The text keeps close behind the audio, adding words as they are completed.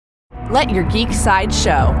Let your geek side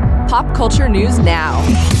show. Pop culture news now.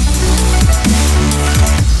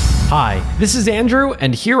 Hi, this is Andrew,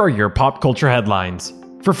 and here are your pop culture headlines.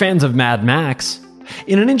 For fans of Mad Max,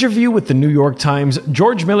 in an interview with the New York Times,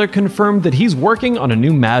 George Miller confirmed that he's working on a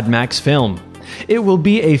new Mad Max film. It will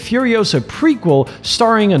be a Furiosa prequel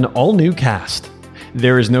starring an all-new cast.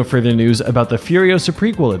 There is no further news about the Furiosa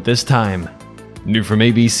prequel at this time. New from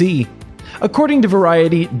ABC. According to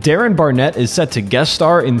Variety, Darren Barnett is set to guest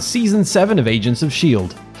star in Season 7 of Agents of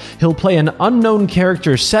S.H.I.E.L.D. He'll play an unknown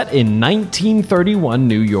character set in 1931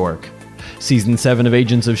 New York. Season 7 of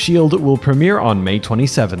Agents of S.H.I.E.L.D. will premiere on May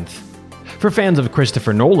 27th. For fans of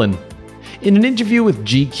Christopher Nolan, in an interview with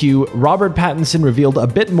GQ, Robert Pattinson revealed a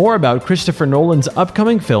bit more about Christopher Nolan's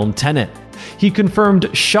upcoming film Tenet. He confirmed,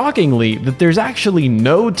 shockingly, that there's actually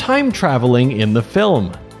no time traveling in the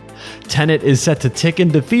film. Tenet is set to tick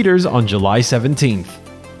into theaters on July 17th.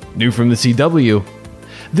 New from the CW.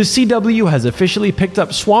 The CW has officially picked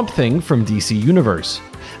up Swamp Thing from DC Universe.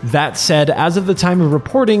 That said, as of the time of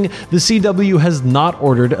reporting, the CW has not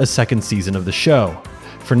ordered a second season of the show.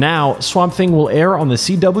 For now, Swamp Thing will air on the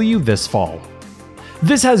CW this fall.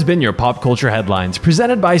 This has been your Pop Culture Headlines,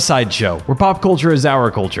 presented by Sideshow, where pop culture is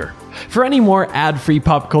our culture. For any more ad-free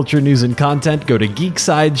pop culture news and content, go to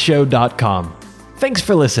geeksideshow.com. Thanks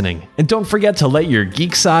for listening, and don't forget to let your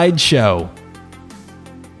geek side show.